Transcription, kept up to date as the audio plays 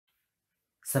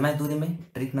समय दूरी में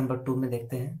ट्रिक नंबर 2 में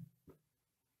देखते हैं।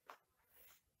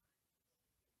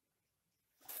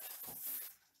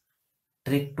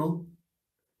 ट्रिक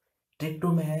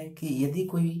टू में है कि यदि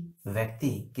कोई व्यक्ति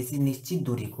किसी निश्चित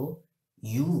दूरी को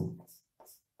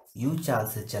यू चाल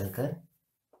से चलकर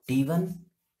t1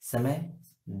 समय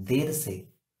देर से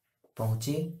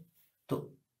पहुंचे,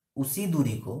 तो उसी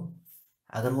दूरी को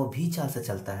अगर वो v चाल से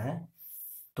चलता है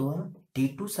तो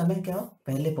t2 समय क्या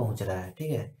पहले पहुंच रहा है।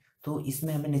 ठीक है, तो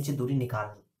इसमें हमें निश्चित दूरी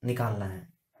निकालना है।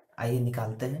 आइए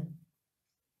निकालते हैं।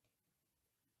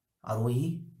 और वही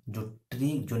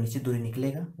जो निश्चित दूरी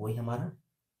निकलेगा वही हमारा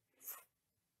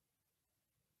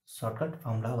शॉर्टकट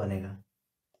फॉर्मूला बनेगा।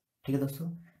 ठीक है दोस्तों,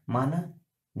 माना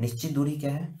निश्चित दूरी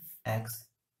क्या है x।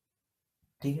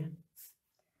 ठीक है,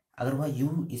 अगर वह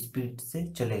u स्पीड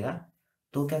से चलेगा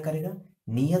तो क्या करेगा,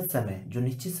 नियत समय जो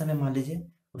निश्चित समय मान लीजिए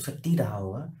उसका t रहा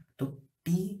होगा, तो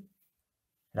t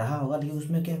रहा होगा लेकिन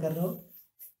उसमें क्या कर रहे हो,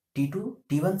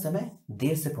 t1 समय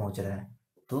देर से पहुंच रहा है,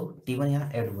 तो t1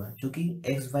 यहाँ ऐड हुआ। क्योंकि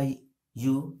x बाई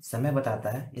u समय बताता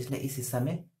है इसलिए इस हिस्सा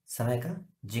में समय का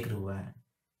जिक्र हुआ है।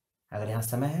 अगर यहाँ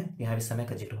समय है यहाँ भी समय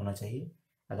का जिक्र होना चाहिए,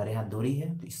 अगर यहाँ दूरी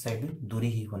है तो इस साइड भी दूरी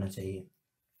ही होना चाहिए।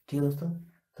 ठीक है दोस्तों,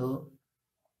 तो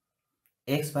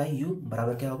x बाई यू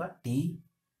बराबर क्या होगा, t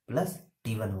प्लस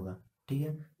t1 होगा। ठीक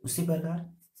है, उसी प्रकार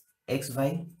x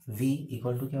by we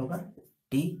equal to क्या होगा,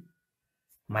 t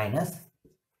minus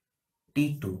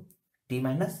T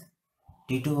minus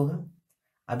t2 होगा।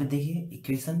 अभी देखिए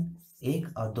इक्वेशन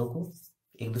 1 और 2 को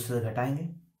एक दूसरे से घटाएंगे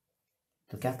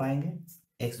तो क्या पाएंगे,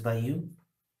 x by you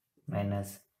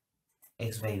minus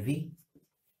x by we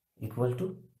equal to,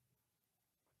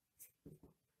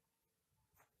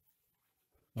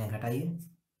 यहाँ घटाइए,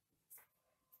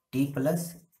 t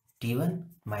plus t1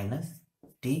 minus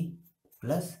t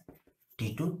plus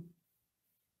t2,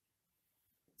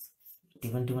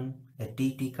 t1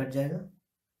 T cut जाएगा।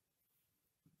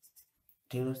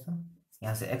 ठीक है दोस्तों,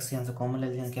 यहाँ से x यहाँ से कॉमन ले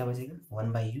लेंगे, क्या बचेगा,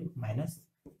 1 by you minus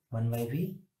 1 by we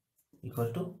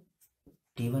equal to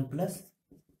t1 plus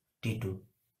t2।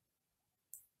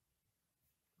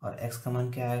 और x का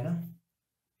मान क्या आएगा,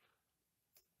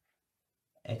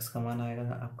 x का मान आएगा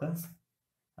आपका,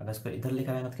 अगर इसको इधर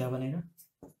लेकर आएगा तो क्या बनेगा,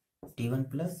 t1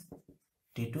 प्लस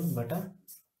t2 बटा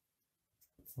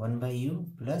 1 by you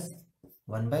plus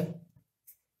 1 by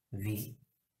we.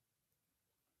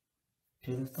 ठीक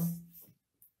है दोस्तों,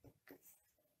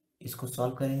 इसको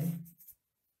सॉल्व करेंगे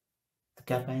तो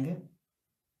क्या पाएंगे,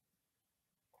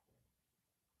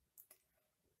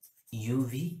 यू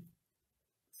वी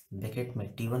ब्रैकेट में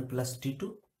t1 प्लस t2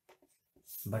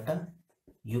 बटा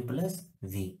u प्लस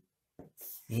वी।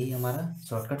 यही हमारा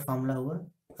शॉर्टकट फार्मूला हुआ।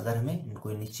 अगर हमें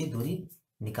कोई निश्चित दूरी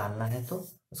निकालना है तो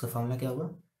उसका फार्मूला क्या होगा,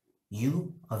 u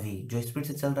और v जो स्पीड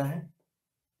से चल रहा है,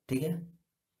 ठीक है,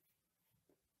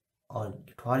 और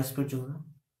और स्पीड जो होगा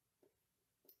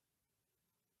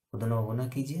वो दोनों को गुना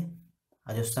कीजिए,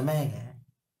 और जो समय है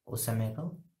उस समय को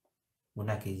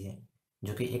गुना कीजिए,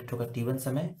 जो कि एक ठोका t1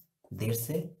 समय देर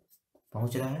से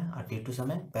पहुंच रहा है और t2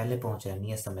 समय पहले पहुंच रहा है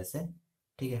नियत समय से।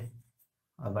 ठीक है,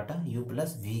 और बटा u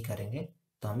प्लस वी करेंगे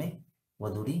तो हमें वो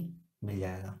दूरी मिल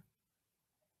जाएगा।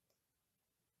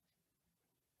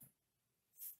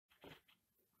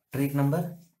 ट्रिक नंबर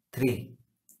 3,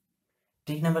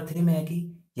 ट्रिक नंबर 3 में है कि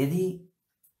यदि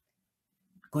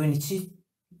कोई निश्चित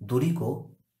दूरी को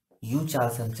u चाल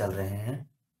से हम चल रहे हैं,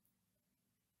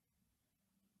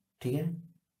 ठीक है,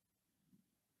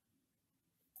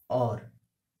 और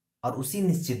उसी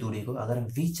निश्चित दूरी को अगर हम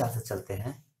v चाल से चलते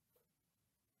हैं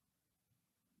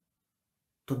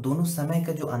तो दोनों समय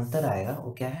का जो अंतर आएगा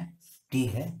वो क्या है, t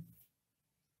है,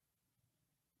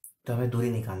 तो हमें दूरी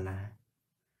निकालना है।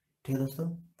 ठीक है दोस्तों,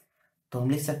 तो हम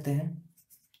लिख सकते हैं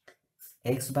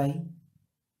x बाई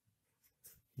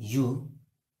यू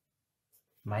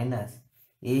माइनस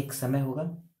एक समय होगा,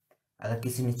 अगर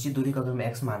किसी निश्चित दूरी को अगर हम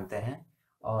x मानते हैं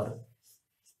और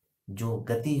जो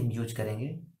गति हम यूज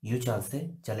करेंगे यू चाल से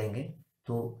चलेंगे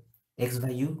तो x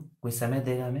बाई यू कोई समय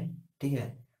देगा हमें। ठीक है,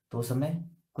 तो वो समय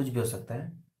कुछ भी हो सकता है,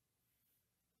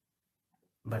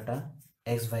 बटा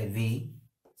x by we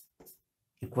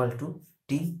equal to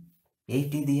T, यही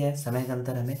टी दिया है समय का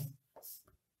अंतर हमें।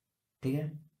 ठीक है,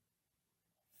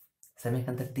 समय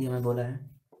का अंतर टी हमें बोला है,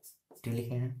 टी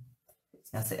लिखे हैं,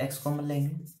 यहाँ से x कॉमन लेंगे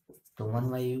तो 1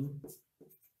 बाई यू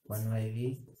 1 बाई वी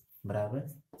बराबर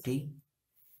टी,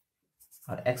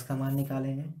 और x का मान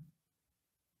निकालेंगे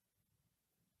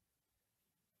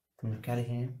तो हम क्या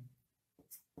लिखेंगे,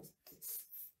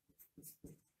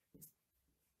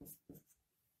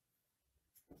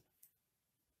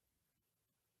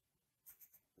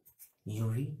 यू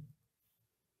वी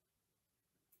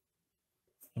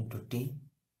इंटू टी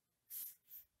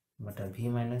बटा v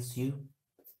माइनस यू।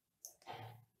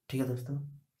 ठीक है दोस्तों,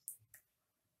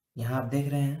 यहाँ आप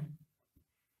देख रहे हैं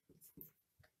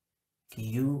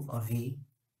कि u और v,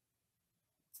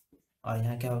 और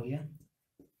यहाँ क्या हो गया,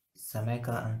 समय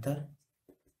का अंतर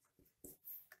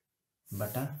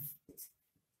बटा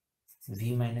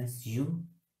v माइनस यू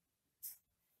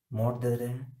मोड दे रहे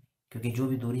हैं, क्योंकि जो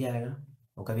भी दूरी आएगा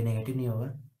वो कभी नेगेटिव नहीं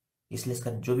होगा, इसलिए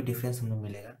इसका जो भी डिफरेंस हमें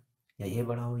मिलेगा, या ये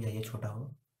बड़ा हो या ये छोटा हो।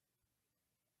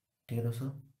 ठीक है दोस्तों,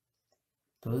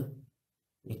 तो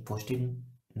एक पॉजिटिव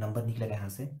नंबर निकलेगा यहाँ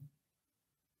से,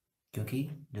 क्योंकि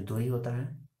जो दूरी होता है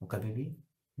वो कभी भी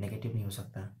नेगेटिव नहीं हो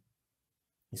सकता,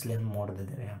 इसलिए हम मोड दे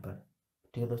रहे हैं यहाँ पर।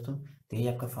 ठीक है दोस्तों, तो यही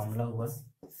आपका फॉर्मूला हुआ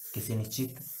किसी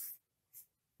निश्चित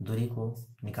दूरी को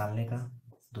निकालने का।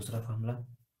 दूसरा फॉर्मूला,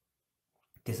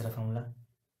 तीसरा फॉर्मूला,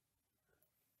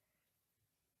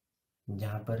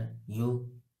 जहाँ पर u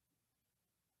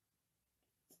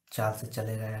चाल से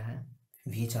चले गया है,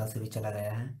 v चाल से भी चला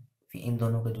गया है, फिर इन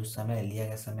दोनों का जो समय लिया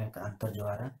गया, समय का अंतर जो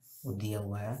आ रहा है वो दिया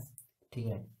हुआ है। ठीक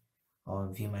है,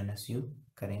 और v माइनस यू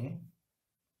करेंगे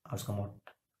और उसका मोड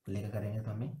लेकर करेंगे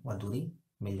तो हमें वह दूरी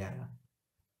मिल जाएगा।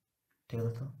 ठीक है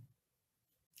दोस्तों,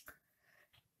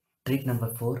 ट्रिक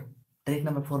नंबर 4। ट्रिक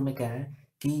नंबर 4 में क्या है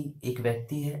कि एक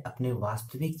व्यक्ति है, अपने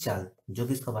वास्तविक चाल, जो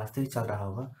भी इसका वास्तविक चल रहा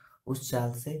होगा, उस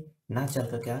चाल से ना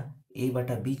चलकर क्या a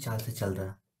बटा b चाल से चल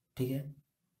रहा। ठीक है,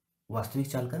 वास्तविक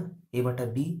चाल का a बटा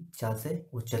b चाल से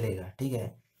वो चलेगा। ठीक है,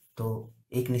 तो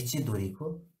एक निश्चित दूरी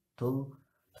को,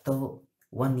 तो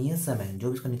वह नियत समय,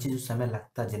 जो इसका नीचे जो समय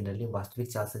लगता है जनरली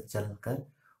वास्तविक चाल से चलकर,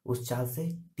 उस चाल से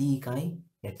t इकाई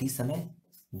या t समय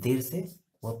देर से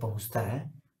वह पहुंचता है,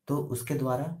 तो उसके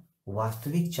द्वारा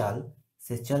वास्तविक चाल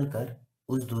से चलकर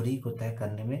उस दूरी को तय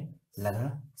करने में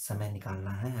लगा समय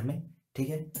निकालना है हमें। ठीक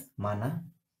है, माना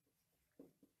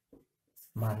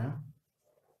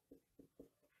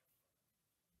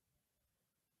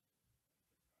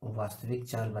वास्तविक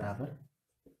चाल बराबर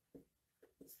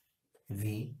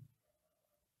v।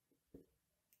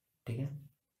 ठीक है,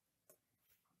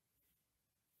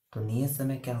 तो नियत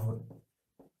समय क्या हो,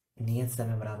 नियत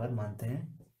समय बराबर मानते हैं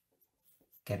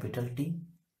कैपिटल T।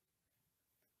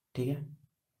 ठीक है,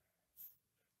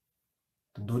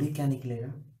 तो दूरी क्या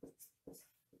निकलेगा,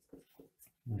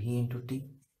 v इंटू टी।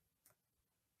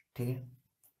 ठीक है,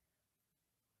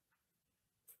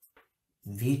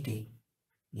 वी टी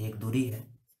ये एक दूरी है,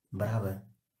 बराबर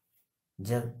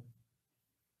जब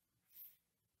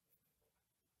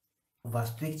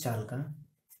वास्तविक चाल का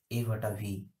a बटा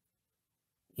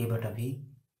v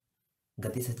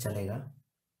गति से चलेगा,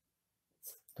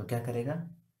 तो क्या करेगा,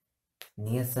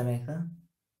 नियत समय का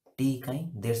t इकाई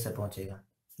देर से पहुंचेगा,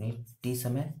 नहीं t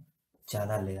समय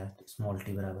ज़्यादा लेगा, स्मॉल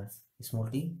t बराबर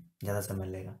स्मॉल t ज़्यादा समय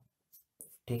लेगा।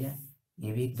 ठीक है,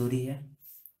 ये भी एक दूरी है,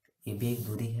 ये भी एक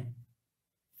दूरी है।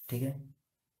 ठीक है,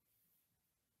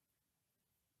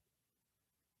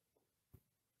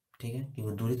 ठीक है, कि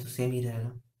वो दूरी तो सेम ही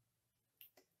रहेगा।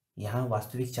 यहाँ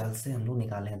वास्तविक चाल से हम लोग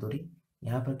निकाले हैं दूरी,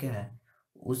 यहाँ पर क्या है,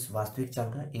 उस वास्तविक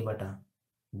चाल का a बटा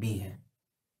b है,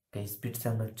 कहीं स्पीड से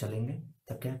हम लोग चलेंगे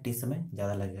तब क्या t समय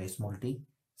ज़्यादा लगेगा, स्मॉल t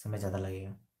समय ज़्यादा लगेगा।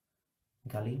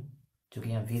 निकालिए, चूँकि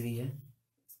यहाँ v भी है,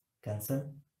 कैंसल,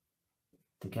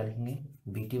 तो क्या लिखेंगे,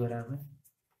 बी टी बराबर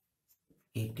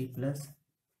A T plus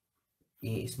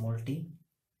A small T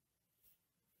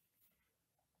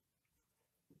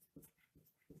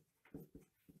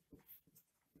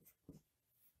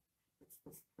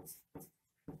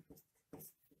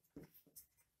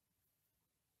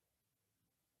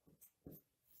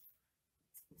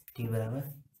T बराबर,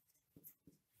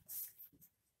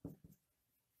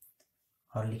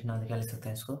 और लिखना तो क्या लिख सकते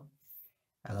हैं इसको,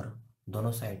 अगर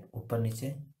दोनों साइड ऊपर नीचे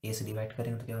ए से डिवाइड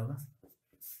करेंगे तो क्या होगा,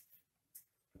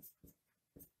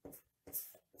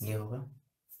 ये होगा।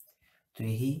 तो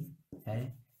यही है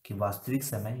कि वास्तविक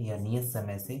समय या नियत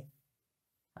समय से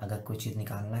अगर कोई चीज़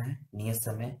निकालना है, नियत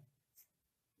समय,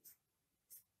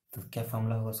 तो क्या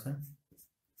फॉर्मूला होगा उसका,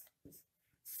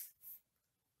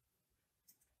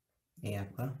 ये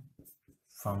आपका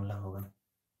फॉर्मूला होगा।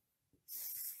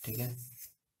 ठीक है,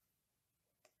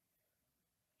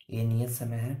 ये नियत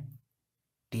समय है,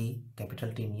 टी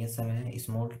कैपिटल टी नियत समय है,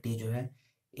 स्मॉल टी जो है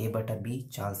ए बटा बी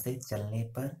चाल से चलने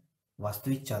पर,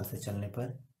 वास्तविक चाल से चलने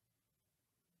पर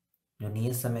जो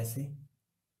नियत समय से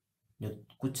जो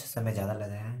कुछ समय ज़्यादा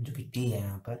लगा है, जो कि टी है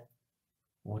यहाँ पर,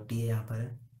 वो टी यहाँ पर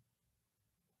है।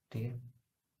 ठीक है,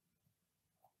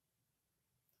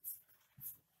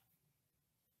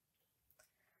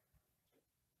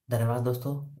 धन्यवाद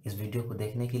दोस्तों इस वीडियो को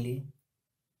देखने के लिए।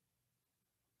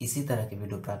 इसी तरह के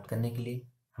वीडियो प्राप्त करने के लिए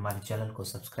हमारे चैनल को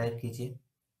सब्सक्राइब कीजिए।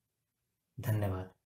 धन्यवाद।